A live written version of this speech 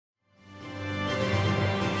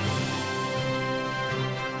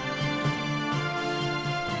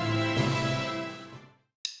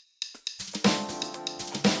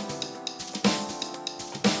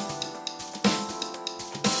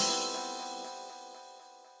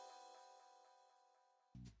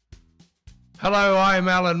Hello, I'm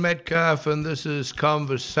Alan Metcalfe, and this is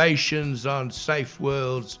Conversations on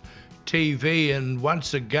SafeWorlds TV. And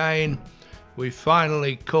once again, we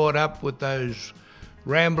finally caught up with those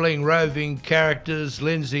rambling, roving characters,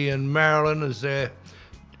 Lindsay and Marilyn, as they're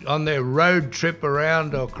on their road trip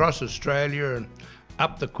around across Australia and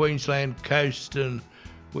up the Queensland coast. And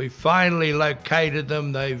we finally located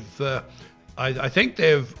them. I think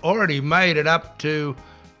they've already made it up to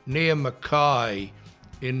near Mackay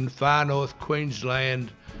in far north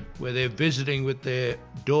Queensland, where they're visiting with their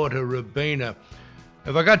daughter Rabina.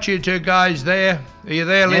 Have I got you two guys there? Are you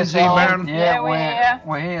there, Yes, Lindsay, Marilyn? Yeah, we're here.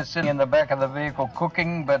 we're here sitting in the back of the vehicle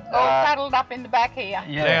cooking, but All cuddled up in the back here.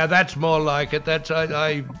 Yeah, that's more like it. That's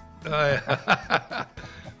I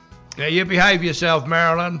Yeah, you behave yourself,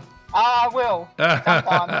 Marilyn. I will.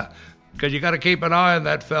 Sometimes. Because you got to keep an eye on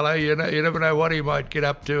that fellow. You never know what he might get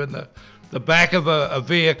up to in the back of a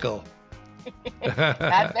vehicle.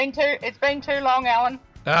 It's been too long, Alan.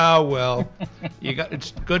 Oh well,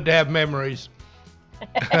 it's good to have memories.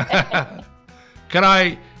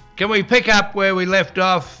 Can we pick up where we left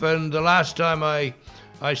off? And the last time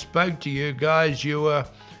I spoke to you guys, I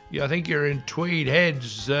think you're in Tweed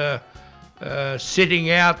Heads, sitting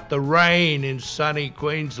out the rain in sunny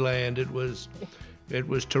Queensland. It was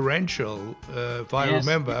torrential, if I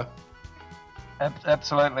remember.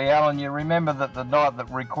 absolutely, Alan. You remember that the night that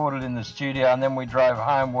we recorded in the studio, and then we drove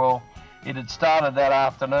home. Well, it had started that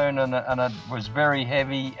afternoon, and it was very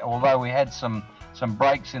heavy. Although we had some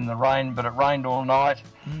breaks in the rain, but it rained all night.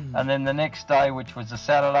 And then the next day, which was a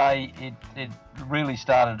Saturday, it really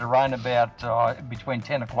started to rain about between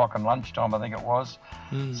 10 o'clock and lunchtime, I think it was.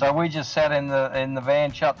 So we just sat in the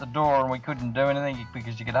van, shut the door, and we couldn't do anything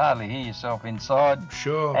because you could hardly hear yourself inside.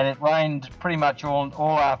 Sure. And it rained pretty much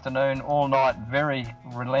all afternoon, all night, very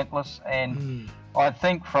relentless. And I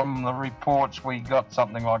think from the reports we got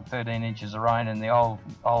something like 13 inches of rain in the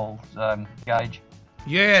old gauge.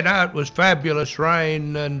 Yeah, no, it was fabulous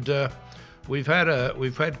rain, and we've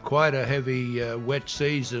had quite a heavy wet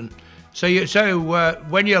season. So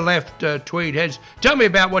when you left Tweed Heads, tell me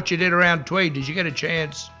about what you did around Tweed. Did you get a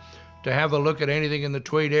chance to have a look at anything in the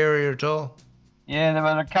Tweed area at all? Yeah, there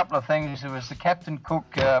were a couple of things. There was the Captain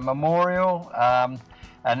Cook Memorial, and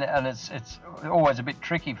it's always a bit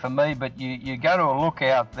tricky for me, but you go to a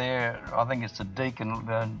lookout there. I think it's a Beaton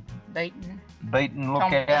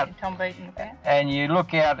lookout. Tom Beaton lookout. And you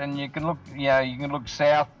look out, and you can look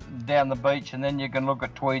south down the beach, and then you can look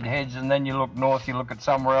at Tweed Heads, and then you look north, you look at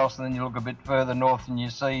somewhere else, and then you look a bit further north, and you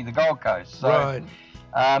see the Gold Coast. So, right.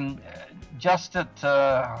 Just at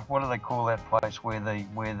what do they call that place where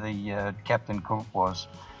the Captain Cook was?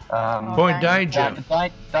 Point Danger.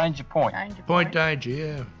 Danger Point. Point Danger,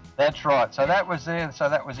 yeah. That's right. So that was there. So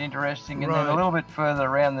that was interesting. And then a little bit further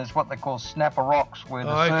around, there's what they call Snapper Rocks, where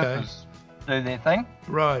the surfers do their thing.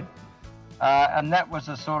 Right. And that was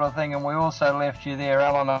the sort of thing. And we also left you there,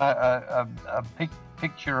 Alan, a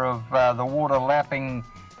picture of the water lapping,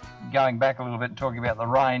 going back a little bit, talking about the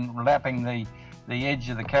rain, lapping the edge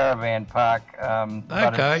of the caravan park.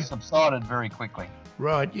 But it subsided very quickly.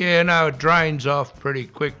 Right. Yeah, no, it drains off pretty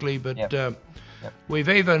quickly, but we've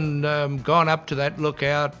even gone up to that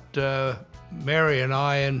lookout, Mary and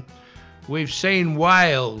I, and we've seen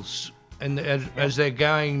whales, and as they're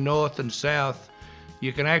going north and south,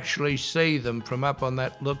 you can actually see them from up on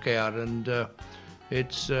that lookout, and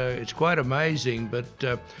it's quite amazing. But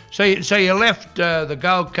so you left the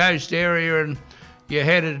Gold Coast area and you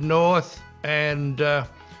headed north, and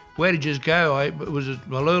where did you go? Was it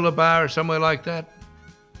Mooloolaba or somewhere like that?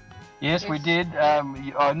 Yes, we did.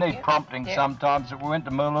 I need prompting sometimes. We went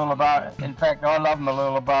to Mooloolaba. In fact, I love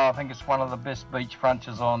Mooloolaba. I think it's one of the best beach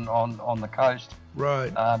frontages on the coast.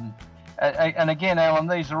 Right. And again, Alan,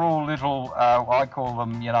 these are all little, I call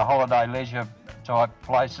them, holiday leisure type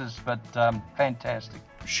places, but fantastic.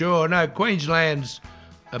 Sure. No, Queensland's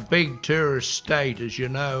a big tourist state, as you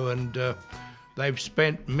know, and they've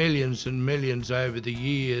spent millions and millions over the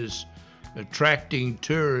years attracting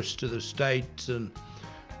tourists to the states, and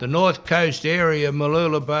the North Coast area,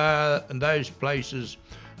 Mooloolaba and those places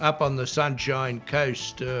up on the Sunshine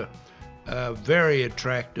Coast are very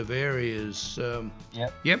attractive areas.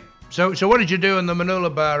 Yep. So what did you do in the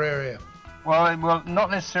Mooloolaba area? Well, not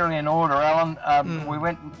necessarily in order, Alan. We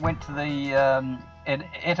went to the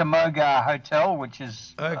Etamoga Hotel, which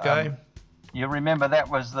is you remember that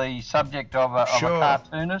was the subject of a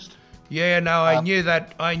cartoonist. Yeah, no, I knew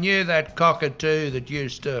that cockatoo that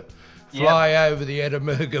used to fly over the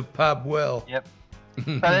Etamoga pub well. Yep.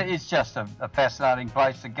 But it's just a fascinating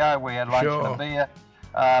place to go. We had lunch and a beer.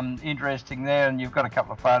 interesting there. And you've got a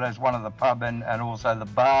couple of photos, one of the pub and also the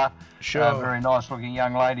bar. Sure. Very nice looking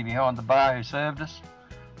young lady behind the bar who served us.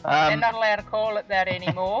 They're not allowed to call it that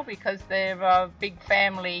anymore because they've a big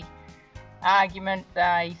family argument.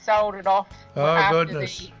 They sold it off after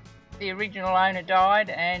goodness. the original owner died,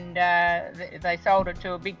 and they sold it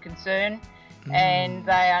to a big concern, and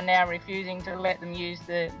they are now refusing to let them use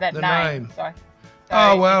that name. So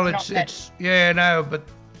oh well, it's yeah, no, but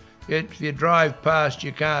if you drive past,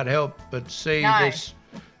 you can't help but see this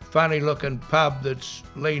funny-looking pub that's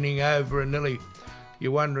leaning over, and nearly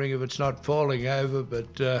you're wondering if it's not falling over.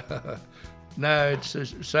 But no, it's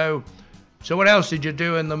so. So what else did you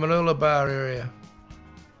do in the Manula Bar area?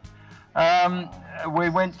 We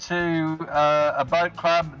went to a boat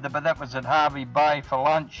club, but that was at Harvey Bay for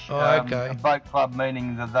lunch. Oh, okay. A boat club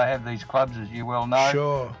meaning that they have these clubs, as you well know.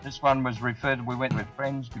 Sure. This one was referred, we went with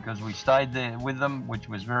friends because we stayed there with them, which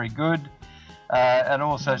was very good. And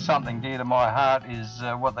also something dear to my heart is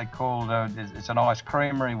what they call, it's an ice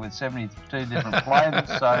creamery with 72 different flavours,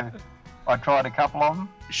 so I tried a couple of them.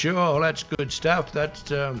 Sure, that's good stuff.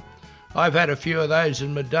 That's I've had a few of those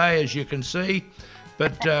in my day, as you can see.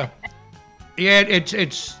 But yeah,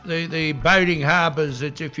 it's the boating harbours.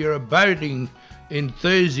 It's if you're a boating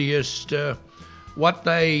enthusiast, what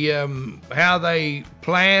they how they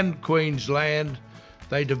planned Queensland,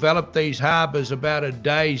 they developed these harbours about a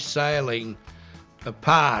day's sailing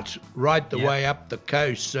apart, right the way up the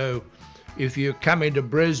coast. So if you come into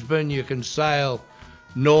Brisbane, you can sail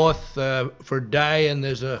north for a day, and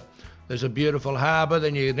there's a beautiful harbour.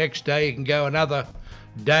 Then the next day you can go another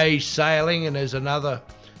day sailing, and there's another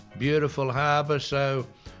beautiful harbour. So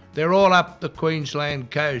they're all up the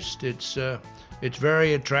Queensland coast. It's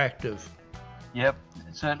very attractive. Yep,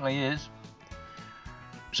 it certainly is.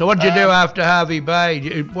 So what did you do after Harvey Bay?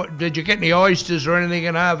 Did you get any oysters or anything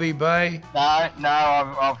in Harvey Bay? No,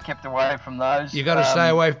 I've kept away from those. You got to stay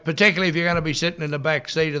away, particularly if you're going to be sitting in the back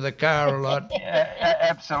seat of the car a lot. Yeah,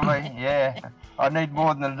 absolutely, yeah. I need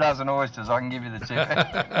more than a dozen oysters, I can give you the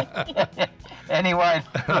tip. Anyway,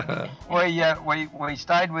 we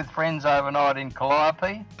stayed with friends overnight in Calliope.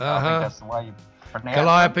 I think that's the way you pronounce it.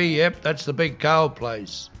 Calliope, yep, that's the big coal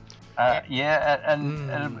place. And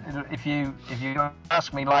if you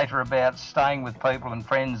ask me later about staying with people and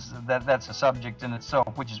friends, that's a subject in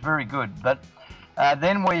itself, which is very good. But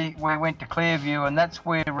then we went to Clearview, and that's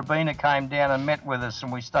where Robina came down and met with us,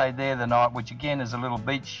 and we stayed there the night, which again is a little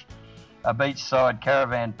beachside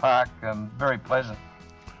caravan park, very pleasant.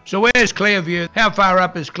 So where's Clearview? How far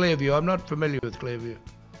up is Clearview? I'm not familiar with Clearview.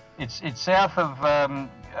 It's south of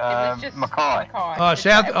Mackay. Oh,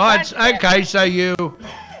 south. Oh, it's okay. So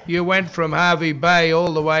you went from Harvey Bay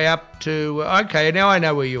all the way up to... Okay, now I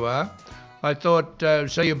know where you are. I thought...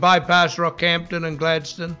 so you bypassed Rockhampton and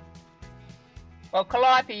Gladstone? Well,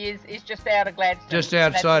 Calliope is just out of Gladstone. Just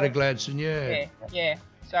outside of Gladstone, yeah. Yeah.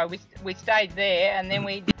 So we stayed there, and then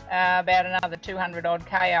we did about another 200 odd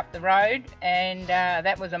K up the road, and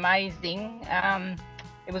that was amazing.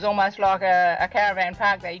 It was almost like a caravan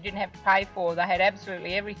park that you didn't have to pay for. They had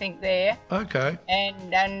absolutely everything there. Okay.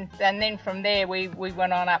 And then from there we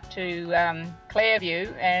went on up to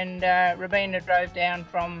Clearview, and Robina drove down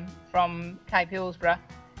from Cape Hillsborough,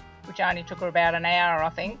 which only took her about an hour, I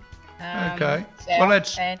think. Okay.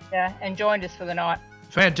 South, and joined us for the night.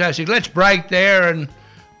 Fantastic. Let's break there, and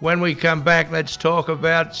when we come back, let's talk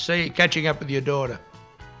about catching up with your daughter.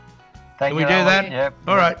 Can we do that? Yep.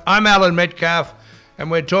 All right. I'm Alan Metcalfe, and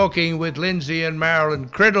we're talking with Lindsay and Marilyn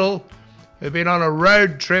Criddle, who've been on a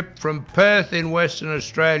road trip from Perth in Western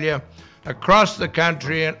Australia across the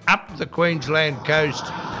country and up the Queensland coast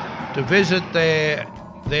to visit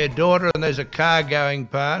their daughter, and there's a car going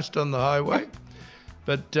past on the highway.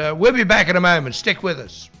 But we'll be back in a moment. Stick with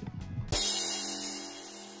us.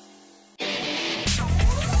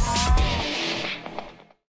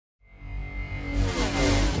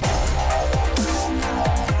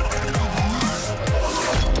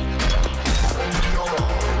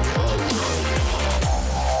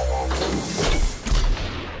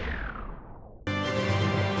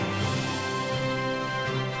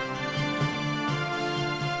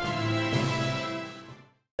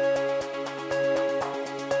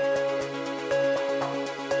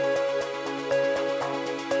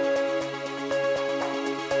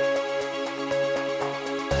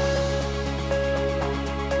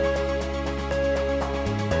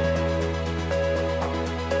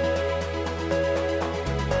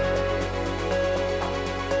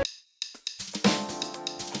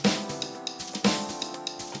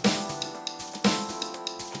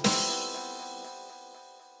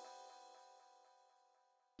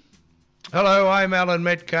 Hello, I'm Alan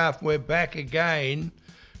Metcalfe. We're back again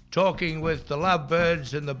talking with the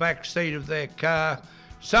lovebirds in the back seat of their car.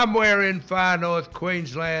 Somewhere in far north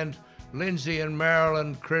Queensland, Lindsay and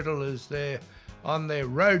Marilyn Criddle is there on their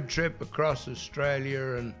road trip across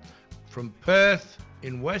Australia, and from Perth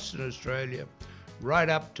in Western Australia right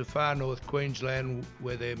up to far north Queensland,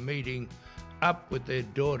 where they're meeting up with their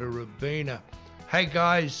daughter Robina. Hey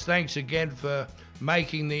guys, thanks again for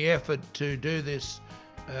making the effort to do this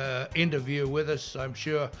interview with us.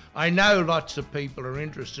 I know lots of people are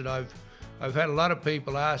interested. I've had a lot of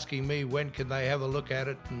people asking me when can they have a look at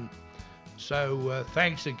it, and so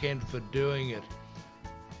thanks again for doing it.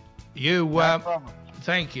 No problem.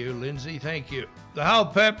 Thank you, Lindsay, thank you. The whole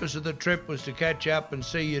purpose of the trip was to catch up and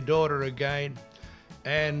see your daughter again.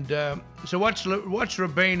 And so what's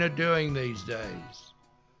Robina doing these days?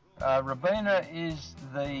 Robina is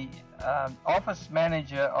the office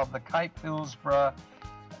manager of the Cape Hillsborough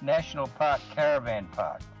National Park Caravan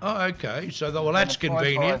Park. Oh, okay. So, well, that's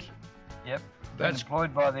convenient. Yep. That's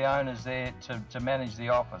employed by the owners there to manage the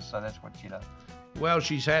office, so that's what she does. Well,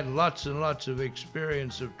 she's had lots and lots of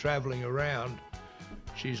experience of travelling around.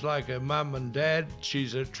 She's like her mum and dad.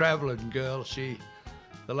 She's a travelling girl.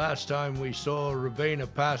 The last time we saw Robina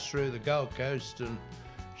pass through the Gold Coast and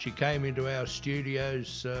she came into our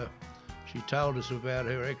studios, she told us about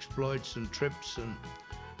her exploits and trips, and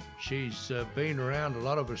she's been around a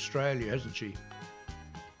lot of Australia, hasn't she?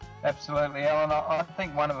 Absolutely, Alan. I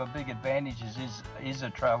think one of her big advantages is her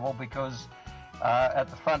travel, because at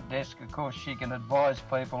the front desk, of course, she can advise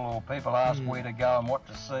people, or people ask where to go and what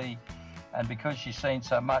to see. And because she's seen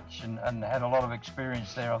so much and had a lot of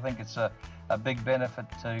experience there, I think it's a big benefit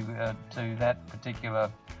to that particular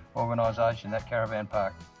organisation, that caravan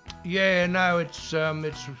park. Yeah, no, it's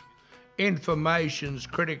information's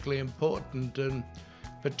critically important, and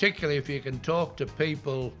particularly if you can talk to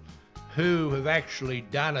people who have actually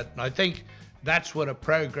done it. And I think that's what a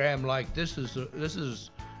program like this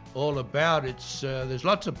is all about. It's there's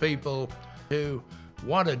lots of people who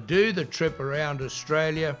want to do the trip around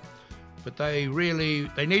Australia, but they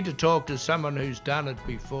need to talk to someone who's done it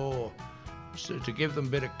before, so to give them a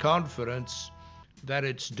bit of confidence that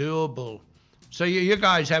it's doable. So you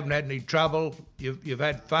guys haven't had any trouble. You've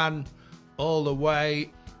had fun all the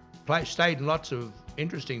way. Stayed in lots of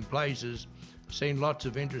interesting places, seen lots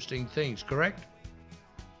of interesting things, correct?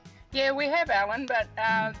 Yeah, we have, Alan, but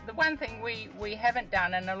the one thing we haven't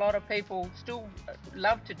done, and a lot of people still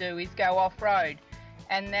love to do, is go off-road.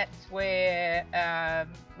 And that's where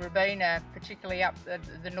Robina, particularly up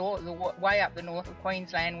the north, way up the north of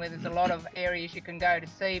Queensland, where there's a lot of areas you can go to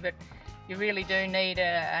see, but you really do need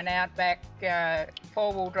an outback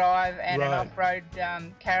four-wheel drive and an off-road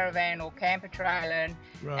caravan or camper trailer.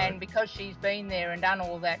 And because she's been there and done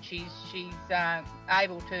all that, she's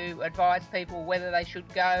able to advise people whether they should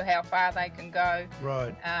go, how far they can go,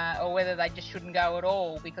 or whether they just shouldn't go at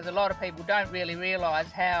all, because a lot of people don't really realise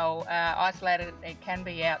how isolated it can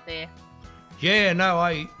be out there. Yeah,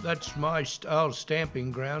 no, that's my old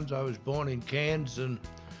stamping grounds. I was born in Cairns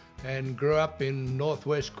and grew up in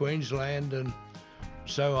northwest Queensland, and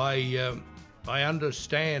so I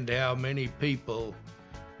understand how many people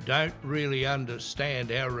don't really understand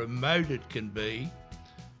how remote it can be.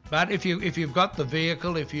 But if you've got the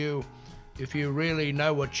vehicle, if you really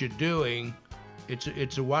know what you're doing,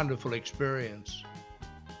 it's a wonderful experience.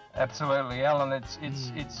 Absolutely, Alan.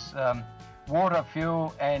 It's water,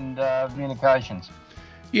 fuel, and communications.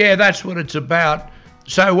 Yeah, that's what it's about.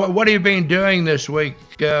 So what have you been doing this week,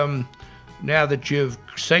 now that you've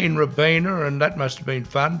seen Robina, and that must have been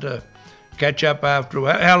fun to catch up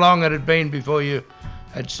after? How long had it been before you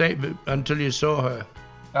had seen, until you saw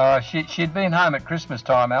her? She'd been home at Christmas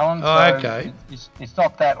time, Alan. Oh, so okay. It's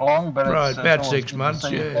not that long, but right, it's about 6 months,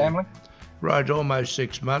 yeah. Family. Right, almost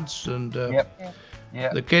 6 months, and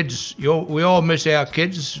Yep. the kids. We all miss our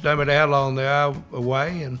kids, no matter how long they are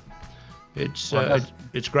away, and it's great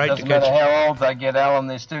to catch. Doesn't matter how old they get, Alan,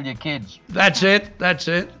 they're still your kids. That's it.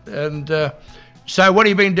 And so, what have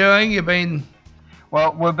you been doing? You've been.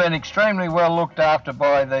 Well, we've been extremely well looked after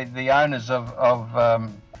by the owners of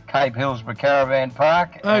Cape Hillsborough Caravan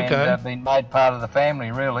Park, and been made part of the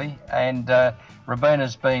family, really. And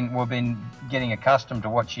we've been getting accustomed to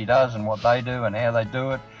what she does and what they do and how they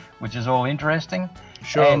do it, which is all interesting.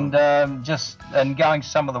 Sure. And going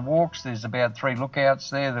some of the walks. There's about 3 lookouts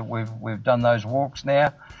there that we've done those walks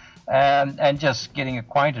now, and just getting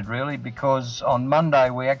acquainted, really, because on Monday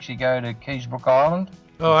we actually go to Keysbrook Island.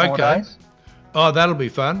 Oh, for 4 days. Oh, that'll be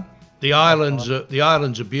fun. The islands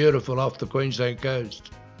are beautiful off the Queensland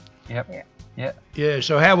coast. Yep. Yeah.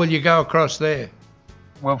 So how will you go across there?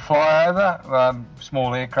 we'll fly over.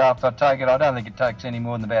 Small aircraft, I take it. I don't think it takes any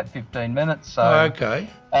more than about 15 minutes. So Okay.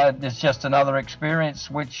 It's just another experience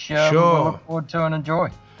which Sure. we'll look forward to and enjoy.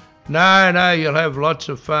 No, you'll have lots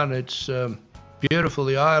of fun. It's beautiful,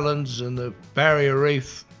 the islands and the barrier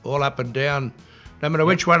reef all up and down. No matter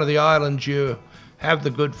which one of the islands you have the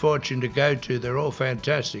good fortune to go to, they're all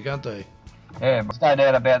fantastic, aren't they? Yeah, there's no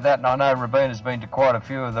doubt about that. And I know Robina's been to quite a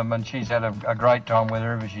few of them, and she's had a great time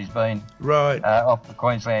wherever she's been. Right. Off the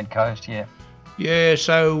Queensland coast, yeah. Yeah,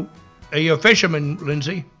 so are you a fisherman,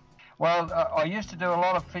 Lindsay? Well, I used to do a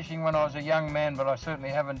lot of fishing when I was a young man, but I certainly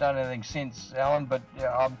haven't done anything since, Alan. But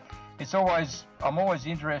I'm always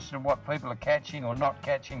interested in what people are catching or not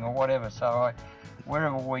catching or whatever. So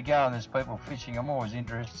wherever we go and there's people fishing, I'm always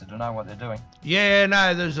interested to know what they're doing. Yeah,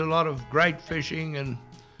 no, there's a lot of great fishing and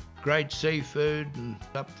great seafood and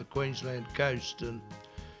up the Queensland coast, and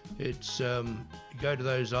it's you go to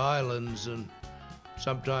those islands, and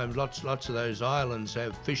sometimes lots of those islands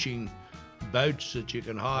have fishing boats that you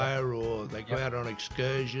can hire, or they go out on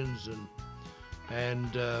excursions,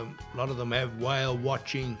 and a lot of them have whale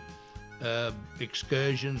watching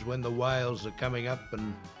excursions. When the whales are coming up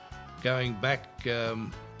and going back,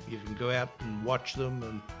 you can go out and watch them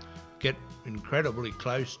and get incredibly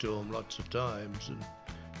close to them lots of times. And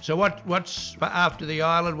so what's after the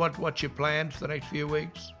island? What's your plans for the next few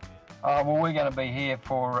weeks? Well, we're going to be here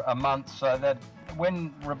for a month, so that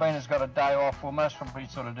when Robina's got a day off, we'll most probably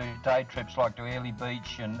sort of do day trips like to Airlie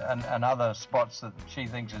Beach and other spots that she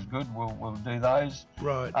thinks is good. We'll do those.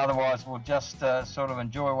 Right. Otherwise, we'll just sort of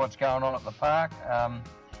enjoy what's going on at the park.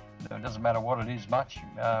 It doesn't matter what it is much.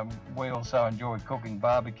 We also enjoy cooking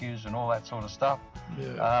barbecues and all that sort of stuff.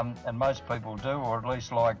 Yeah. And most people do, or at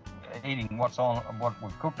least like eating what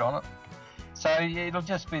we've cooked on it. So it'll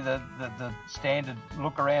just be the standard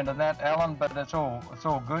look around and that, Alan. But it's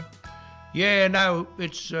all good. Yeah, no,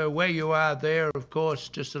 it's where you are there, of course,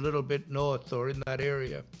 just a little bit north or in that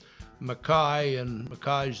area. Mackay, and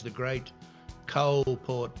Mackay's the great coal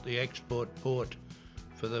port, the export port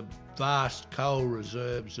for the vast coal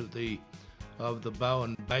reserves of the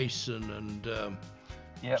Bowen Basin, and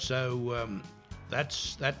so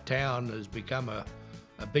that town has become a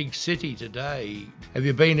big city today. Have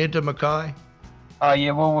you been into Mackay? Oh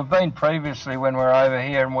yeah, well we've been previously when we were over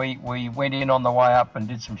here, and we went in on the way up and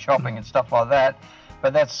did some shopping and stuff like that.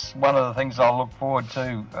 But that's one of the things I'll look forward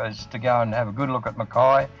to, is to go and have a good look at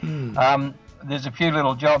Mackay. There's a few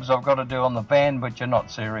little jobs I've got to do on the van, but you're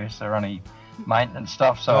not serious. They're only maintenance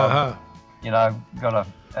stuff. So I've got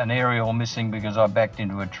an aerial missing because I backed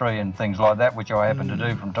into a tree and things like that, which I happen to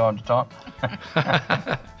do from time to time.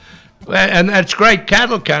 Well, and that's great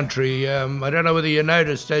cattle country. I don't know whether you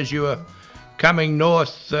noticed as you were coming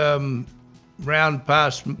north, round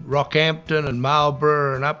past Rockhampton and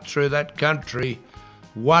Marlborough and up through that country,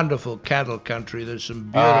 wonderful cattle country. There's some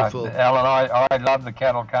beautiful... Alan, I love the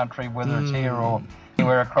cattle country, whether it's here or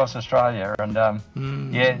anywhere across Australia. And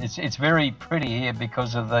yeah, it's very pretty here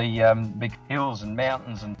because of the big hills and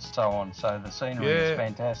mountains and so on. So the scenery is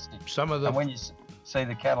fantastic. And when you see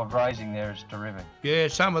the cattle grazing there, it's terrific. Yeah,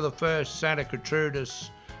 some of the first Santa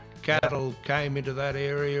Gertrudis cattle came into that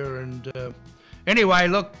area. And anyway,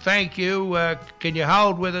 look, thank you. Can you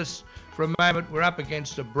hold with us for a moment? We're up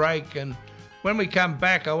against a break, and when we come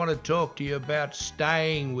back, I want to talk to you about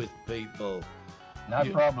staying with people. No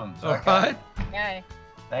problem. All right? Okay.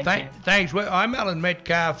 Thank you. Thanks. I'm Alan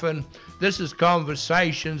Metcalfe, and this is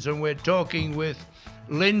Conversations, and we're talking with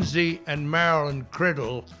Lindsay and Marilyn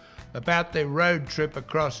Criddle about their road trip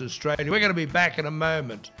across Australia. We're going to be back in a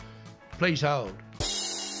moment. Please hold.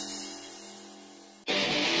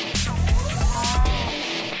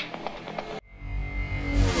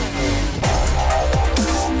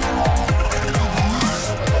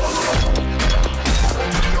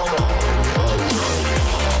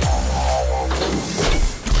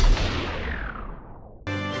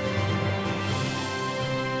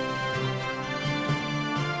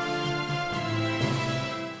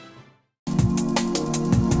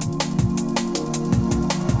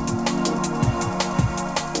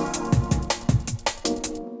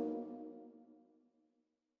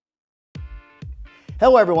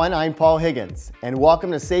 Hello everyone, I'm Paul Higgins, and welcome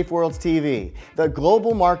to SafeWorlds TV, the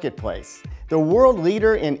global marketplace, the world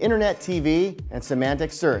leader in internet TV and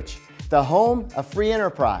semantic search, the home of free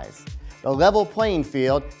enterprise, the level playing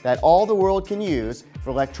field that all the world can use for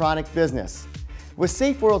electronic business. With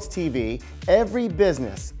SafeWorlds TV, every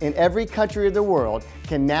business in every country of the world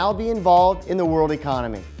can now be involved in the world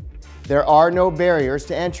economy. There are no barriers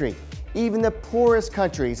to entry. Even the poorest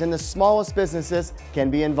countries and the smallest businesses can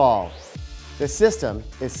be involved. The system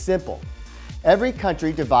is simple. Every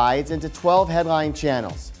country divides into 12 headline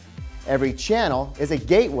channels. Every channel is a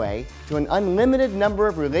gateway to an unlimited number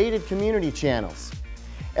of related community channels.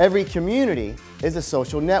 Every community is a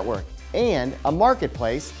social network and a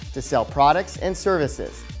marketplace to sell products and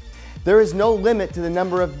services. There is no limit to the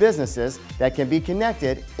number of businesses that can be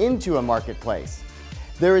connected into a marketplace.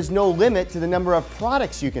 There is no limit to the number of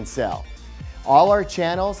products you can sell. All our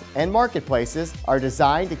channels and marketplaces are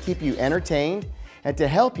designed to keep you entertained and to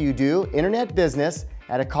help you do internet business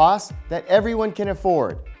at a cost that everyone can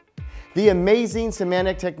afford. The amazing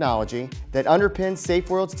semantic technology that underpins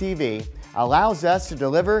SafeWorlds TV allows us to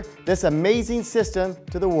deliver this amazing system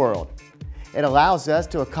to the world. It allows us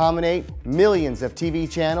to accommodate millions of TV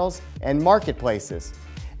channels and marketplaces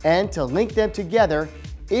and to link them together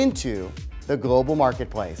into the global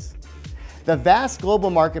marketplace. The vast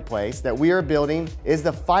global marketplace that we are building is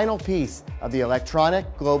the final piece of the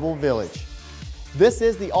electronic global village. This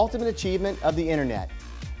is the ultimate achievement of the internet.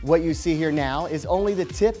 What you see here now is only the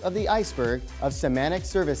tip of the iceberg of semantic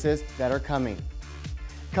services that are coming.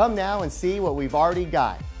 Come now and see what we've already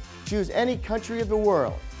got. Choose any country of the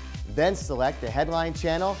world, then select the headline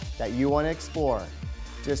channel that you want to explore.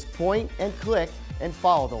 Just point and click and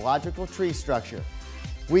follow the logical tree structure.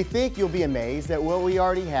 We think you'll be amazed at what we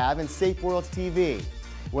already have in SafeWorlds TV.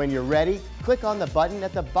 When you're ready, click on the button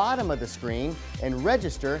at the bottom of the screen and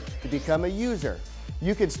register to become a user.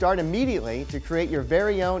 You can start immediately to create your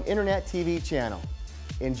very own internet TV channel.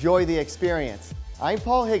 Enjoy the experience. I'm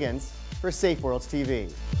Paul Higgins for SafeWorlds TV.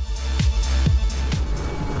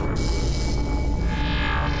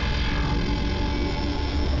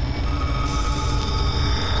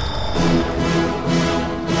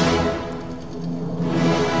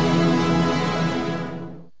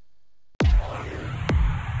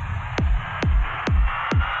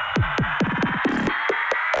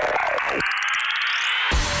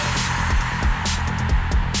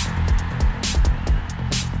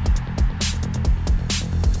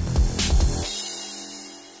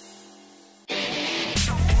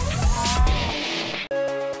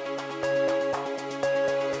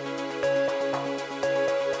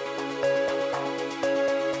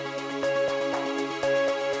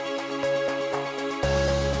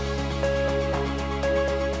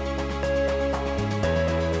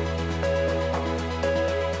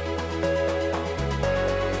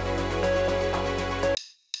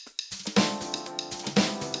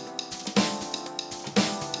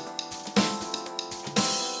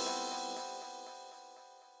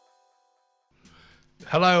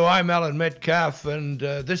 Hello, I'm Alan Metcalfe, and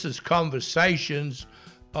this is Conversations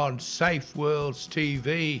on SafeWorlds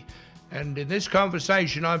TV. And in this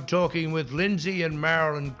conversation, I'm talking with Lindsay and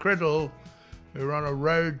Marilyn Criddle, who are on a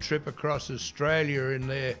road trip across Australia in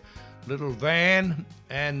their little van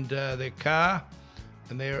and their car.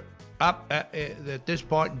 And they're up at this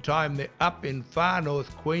point in time, they're up in far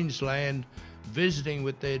north Queensland visiting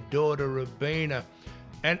with their daughter, Rabina.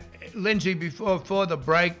 And Lindsay, before the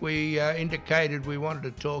break, we indicated we wanted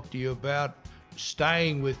to talk to you about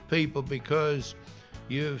staying with people, because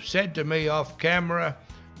you've said to me off camera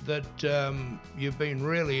that you've been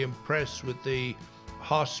really impressed with the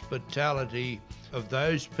hospitality of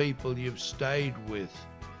those people you've stayed with.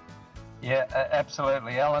 Yeah,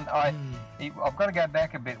 absolutely, Alan. I've got to go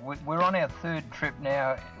back a bit. We're on our third trip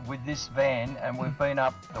now with this van, and we've been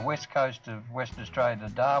up the west coast of Western Australia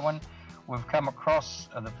to Darwin. We've come across,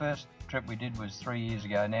 the first trip we did was 3 years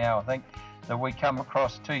ago now, I think, that we come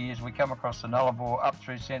across 2 years, we come across the Nullarbor, up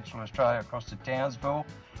through Central Australia, across to Townsville,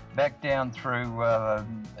 back down through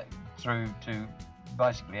to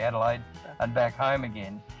basically Adelaide and back home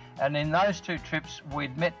again. And in those two trips,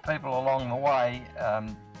 we'd met people along the way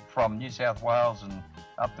from New South Wales and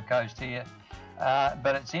up the coast here.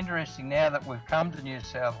 But it's interesting now that we've come to New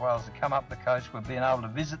South Wales and come up the coast, we've been able to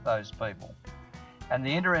visit those people. And the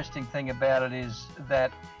interesting thing about it is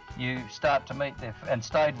that you start to meet and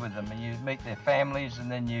stayed with them, and you meet their families, and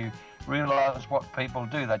then you realise what people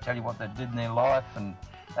do. They tell you what they did in their life,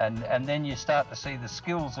 and then you start to see the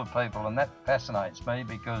skills of people, and that fascinates me,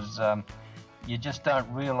 because you just don't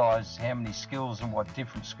realise how many skills and what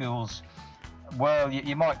different skills. Well,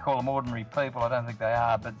 you might call them ordinary people, I don't think they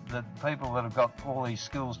are, but the people that have got all these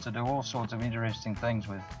skills to do all sorts of interesting things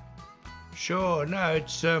with. Sure, no,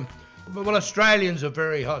 it's well, Australians are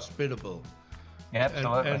very hospitable. Yeah,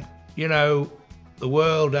 absolutely. And you know, the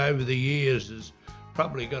world over the years has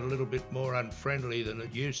probably got a little bit more unfriendly than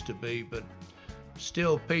it used to be, but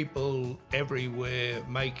still people everywhere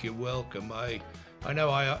make you welcome. I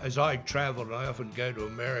know as I travel, I often go to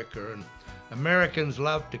America, and Americans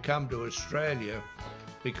love to come to Australia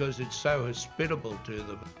because it's so hospitable to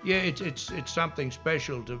them. Yeah, it's something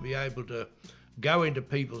special to be able to go into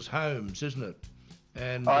people's homes, isn't it?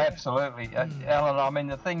 And oh, absolutely, Alan. I mean,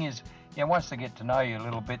 the thing is, once they get to know you a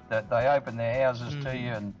little bit, that they open their houses to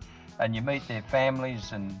you, and you meet their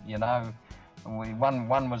families, and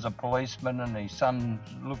one was a policeman, and his son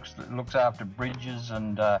looks after bridges,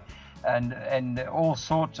 and all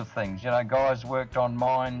sorts of things. Guys worked on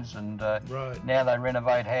mines, and right. Now they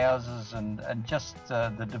renovate houses, and just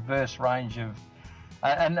the diverse range of,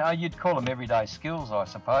 and you'd call them everyday skills, I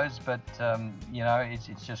suppose. But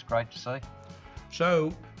it's just great to see.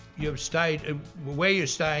 So you've stayed where you're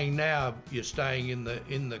staying now. You're staying in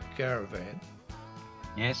the caravan.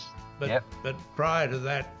 Yes. But prior to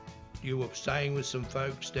that, you were staying with some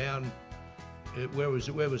folks down. Where was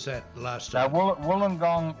that last time?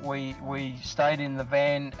 Wollongong, we stayed in the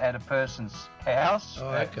van at a person's house. Oh,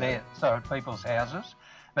 okay. At people's houses.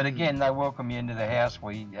 But again, they welcome you into the house.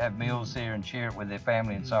 We have meals there and share it with their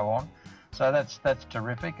family and so on. So that's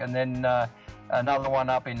terrific. And then another one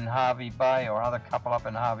up in Harvey Bay, or another couple up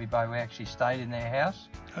in Harvey Bay, we actually stayed in their house.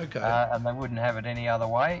 Okay. And they wouldn't have it any other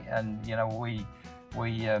way. And we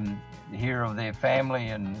hear of their family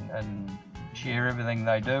and share everything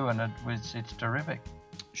they do, and it's terrific.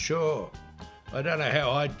 Sure. I don't know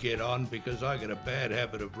how I'd get on, because I get a bad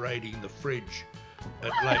habit of raiding the fridge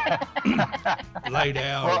at late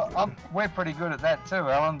hours. Well, we're pretty good at that too,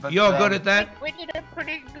 Alan. But you're good at that? We did a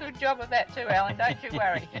pretty good job of that too, Alan, don't you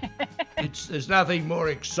worry. There's nothing more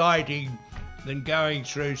exciting than going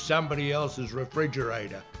through somebody else's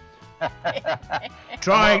refrigerator.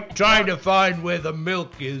 trying to find where the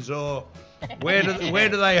milk is, or where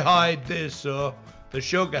do they hide this, or the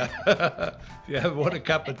sugar. If you want a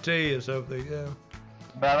cup of tea or something, yeah.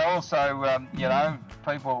 But also,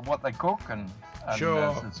 people, what they cook, and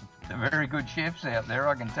sure. They're very good chefs out there,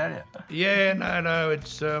 I can tell you. Yeah, no,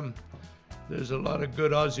 it's there's a lot of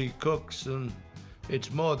good Aussie cooks, and it's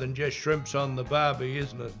more than just shrimps on the barbie,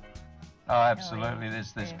 isn't it? Oh, absolutely.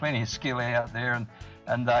 There's plenty of skill out there,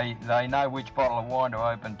 and they know which bottle of wine to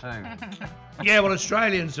open too. Yeah, well,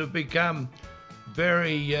 Australians have become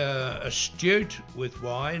very astute with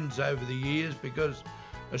wines over the years, because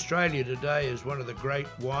Australia today is one of the great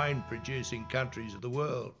wine producing countries of the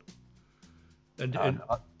world.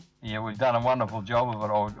 Yeah, we've done a wonderful job of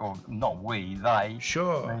it, or not we, they.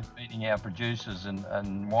 Sure. Meeting our producers and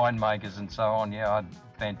winemakers and so on. Yeah,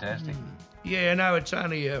 fantastic. Yeah, no, it's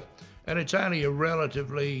only a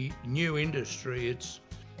relatively new industry. It's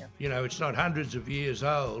it's not hundreds of years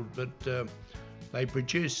old, but they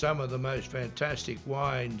produce some of the most fantastic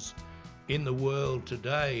wines in the world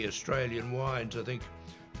today, Australian wines. I think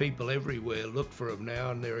people everywhere look for them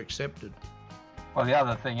now, and they're accepted. Well, the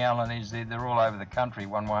other thing, Alan, is they're all over the country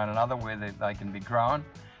one way and another, where they can be grown,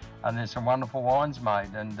 and there's some wonderful wines made.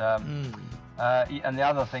 And the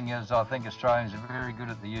other thing is, I think Australians are very good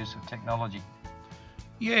at the use of technology.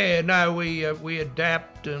 Yeah, no, we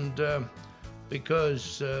adapt, and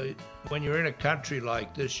because when you're in a country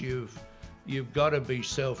like this, you've got to be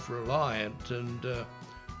self-reliant, and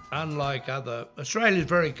unlike Australia's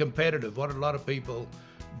very competitive. What a lot of people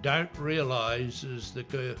don't realise is the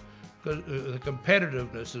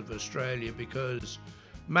competitiveness of Australia, because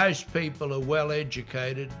most people are well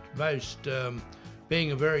educated.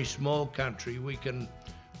 Being a very small country, we can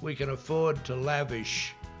afford to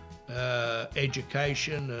lavish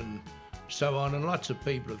education and so on, and lots of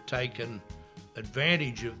people have taken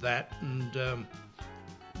advantage of that. And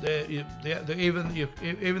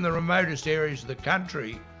even the remotest areas of the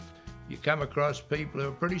country, you come across people who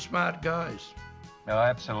are pretty smart guys. No,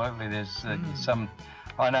 absolutely. There's some.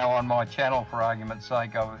 I know on my channel, for argument's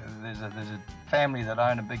sake, there's a family that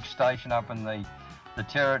own a big station up in the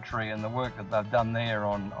territory, and the work that they've done there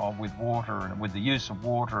on with water and with the use of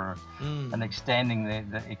water and extending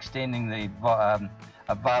the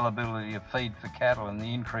availability of feed for cattle, and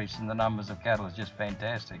the increase in the numbers of cattle is just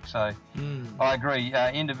fantastic. So I agree,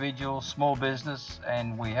 individual, small business,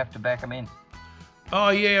 and we have to back them in. Oh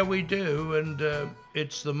yeah, we do, and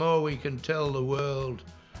it's the more we can tell the world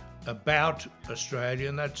about Australia,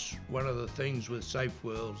 and that's one of the things with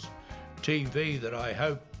SafeWorlds TV that I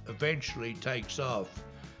hope eventually takes off,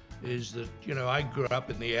 is that I grew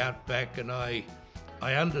up in the outback, and I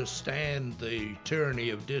understand the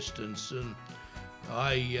tyranny of distance, and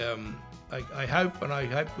I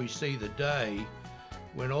hope we see the day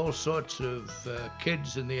when all sorts of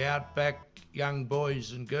kids in the outback, young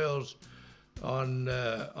boys and girls on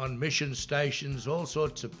mission stations, all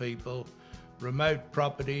sorts of people, remote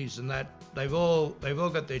properties, and that they've all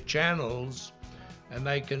got their channels, and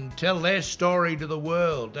they can tell their story to the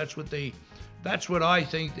world. That's what the that's what I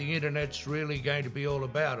think the internet's really going to be all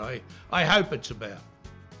about. I hope it's about.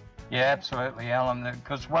 Yeah, absolutely, Alan.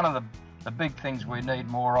 Because one of the big things we need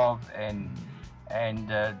more of, and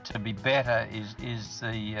to be better, is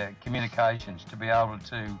the communications, to be able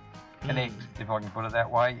to connect, if I can put it that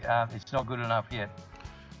way. It's not good enough yet.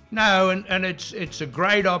 No, and it's a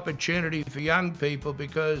great opportunity for young people,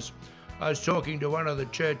 because I was talking to one of the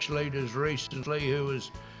church leaders recently who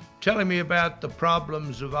was telling me about the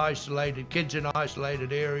problems of isolated kids in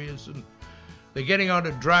isolated areas, and they're getting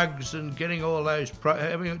onto drugs and getting all those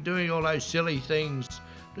doing all those silly things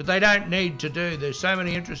that they don't need to do. There's so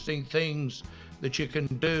many interesting things that you can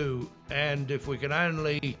do, and if we can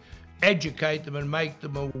only educate them and make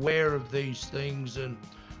them aware of these things and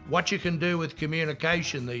what you can do with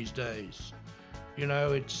communication these days. You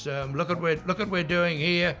know, it's look at what we're doing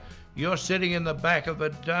here. You're sitting in the back of a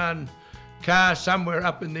darn car somewhere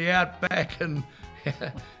up in the outback, and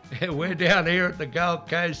we're down here at the Gold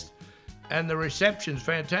Coast, and the reception's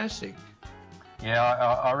fantastic. Yeah,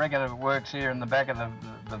 I reckon if it works here in the back of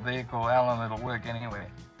the vehicle, Alan, it'll work anywhere.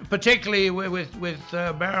 Particularly with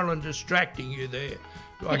Marilyn distracting you there.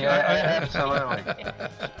 Yeah, absolutely.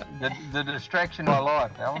 The distraction I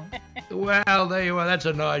like, Alan. Well, there you are. That's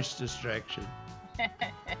a nice distraction.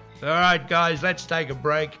 All right, guys, let's take a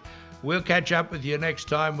break. We'll catch up with you next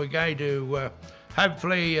time. We're going to,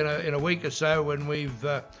 hopefully in a week or so, when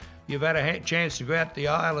you've had a chance to go out to the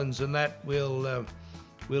islands and that, we'll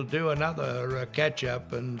do another catch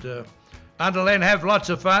up. And until then, have lots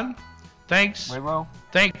of fun. Thanks. We will.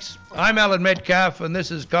 Thanks. I'm Alan Metcalfe, and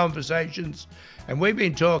this is Conversations. And we've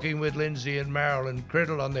been talking with Lindsay and Marilyn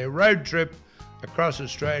Criddle on their road trip across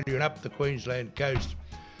Australia and up the Queensland coast.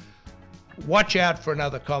 Watch out for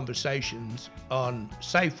another Conversations on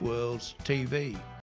SafeWorlds TV.